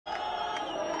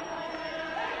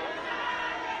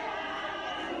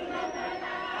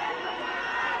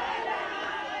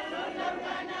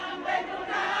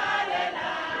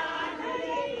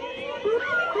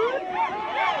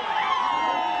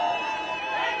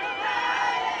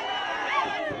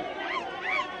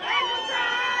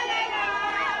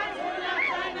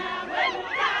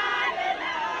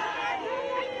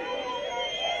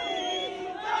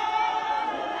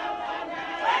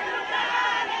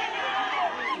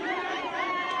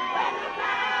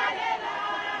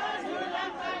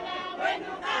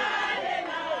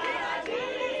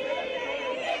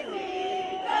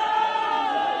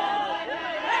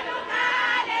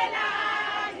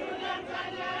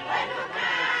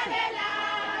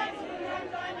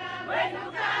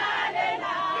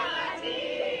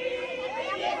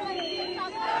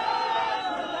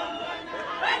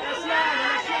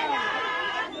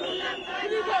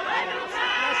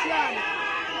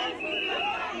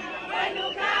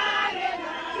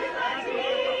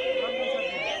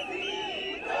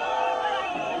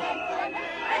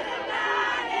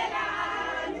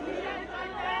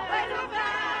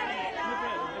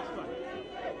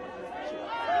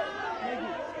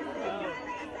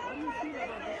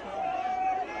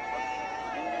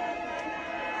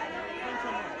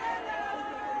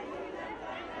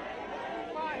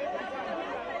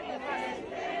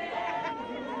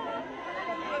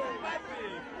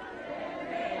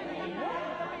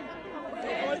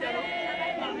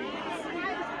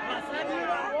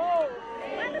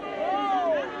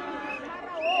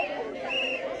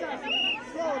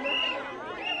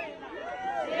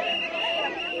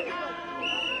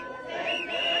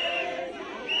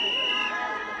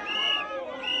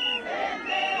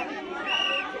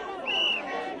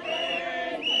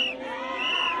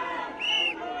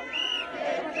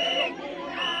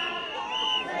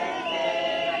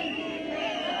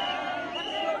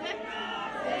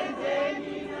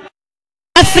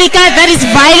Africa that is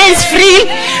violence-free.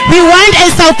 We want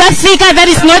a South Africa that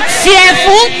is not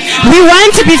fearful. We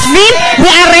want to be free.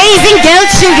 We are raising girl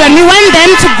children. We want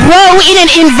them to grow in an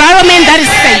environment that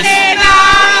is safe.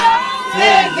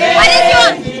 What is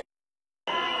your...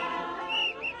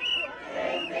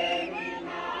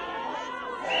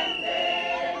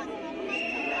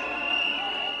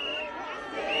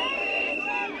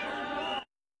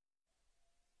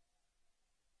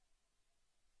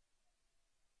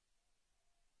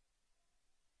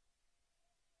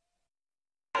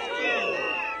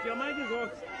 Your mic is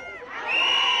off.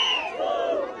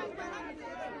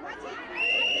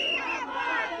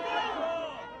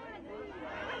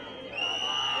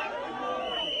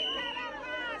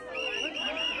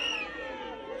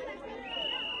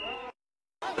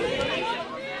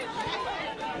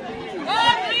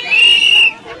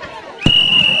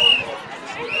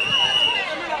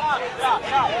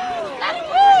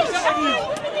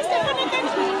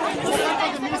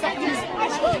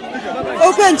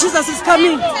 Open, Jesus is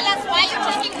coming. Tell us why you're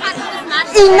taking part in this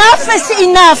march. Enough is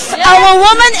enough. Our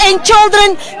women and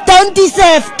children don't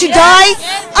deserve to die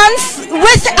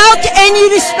without any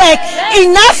respect.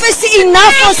 Enough is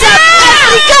enough for South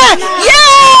Africa.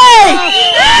 Yay!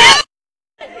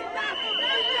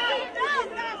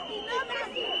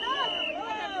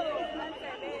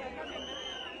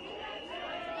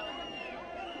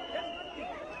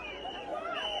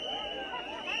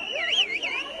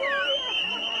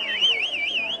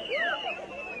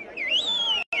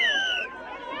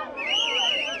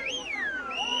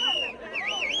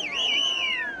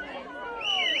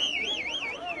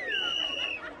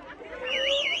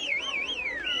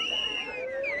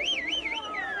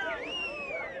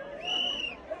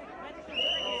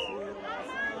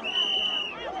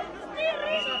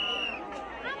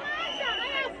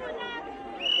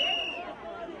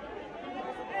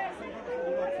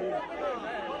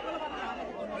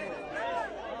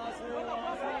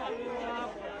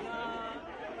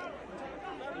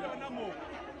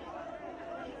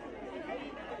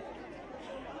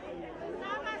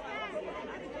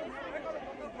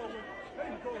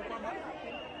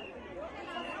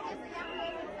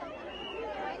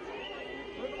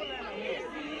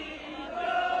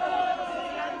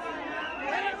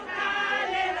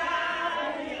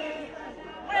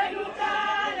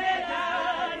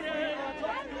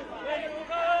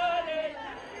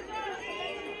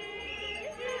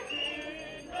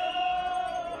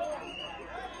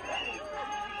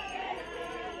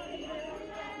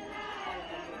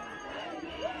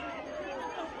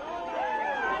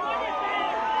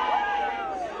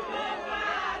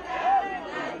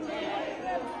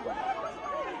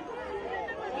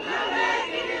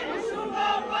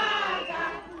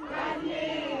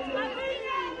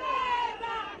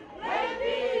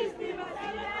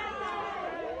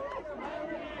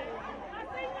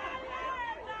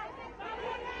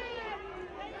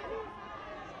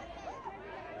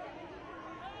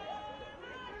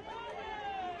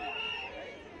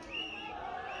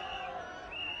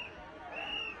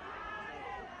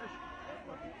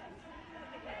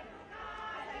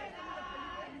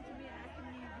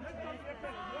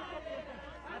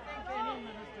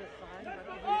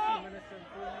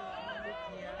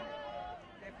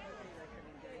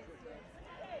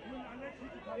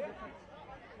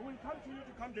 We'll come to you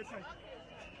to come this side.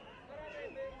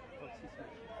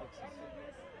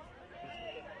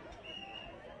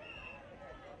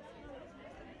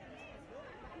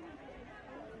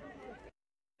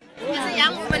 As a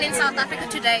young woman in South Africa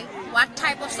today, what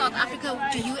type of South Africa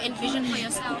do you envision for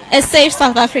yourself? A safe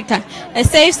South Africa. A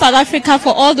safe South Africa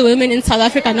for all the women in South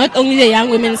Africa, not only the young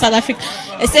women in South Africa.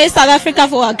 A safe South Africa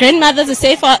for our grandmothers, a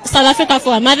safe South Africa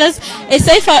for our mothers, a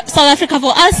safe South Africa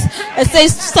for us, a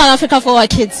safe South Africa for our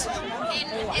kids.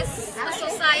 As a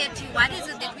society, what is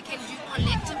it that we can do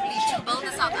collectively to build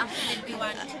the South Africa that we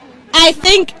want? I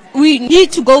think we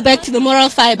need to go back to the moral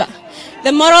fiber.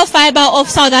 The moral fiber of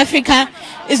South Africa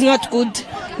is not good.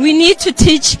 We need to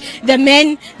teach the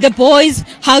men, the boys,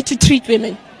 how to treat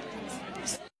women.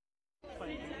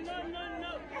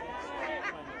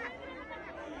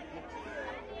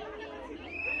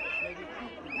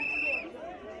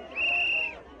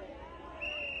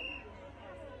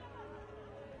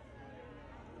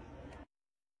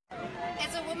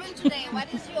 As a woman today,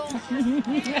 what is your... As a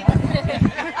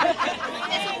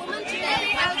woman today,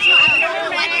 what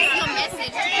is your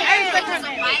message to the victims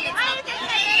of violence out there?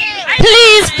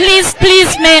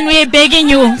 Please, men, we're begging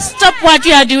you. Stop what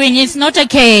you are doing. It's not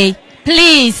okay.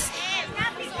 Please. So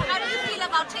how do you feel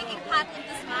about taking part in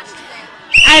this march today?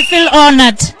 I feel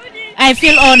honored. I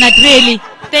feel honored, really.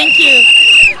 Thank you.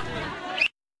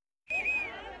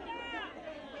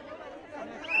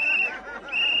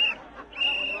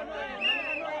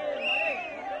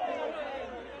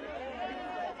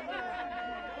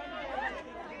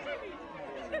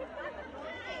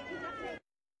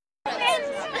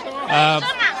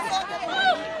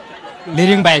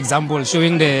 Leading by example,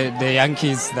 showing the young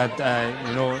kids that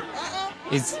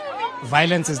it's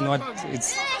violence is not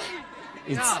it's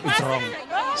wrong.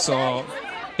 So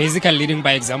basically leading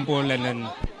by example and then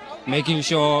making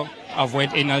sure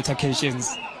avoid any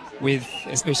altercations with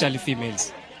especially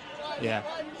females. Yeah.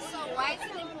 So why is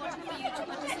it important for you to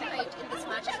participate in this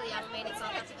march as a young man in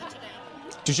South Africa today?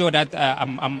 To show that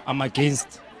I'm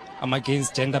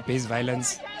against gender-based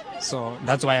violence. So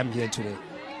that's why I'm here today.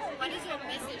 What is your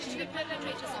message to the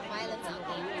perpetrators of violence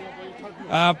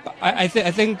out there? I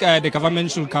think the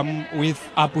government should come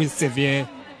up with severe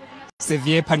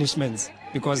punishments,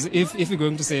 because if you're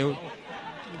going to say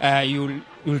you'll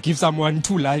give someone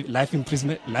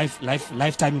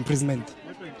lifetime imprisonment,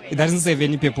 it doesn't serve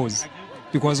any purpose,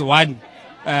 because one,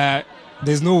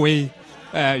 there's no way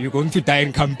you're going to die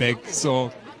and come back.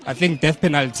 So I think death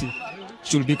penalty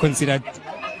should be considered.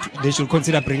 They should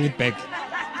consider bringing it back.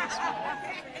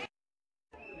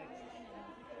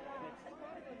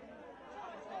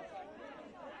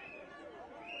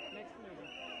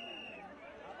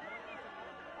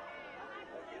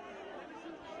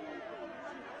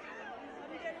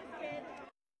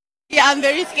 Yeah, I'm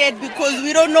very scared because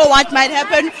we don't know what might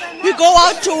happen. We go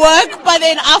out to work, but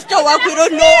then after work, we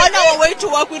don't know. On our way to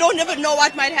work, we don't even know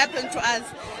what might happen to us.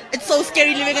 It's so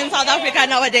scary living in South Africa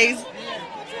nowadays.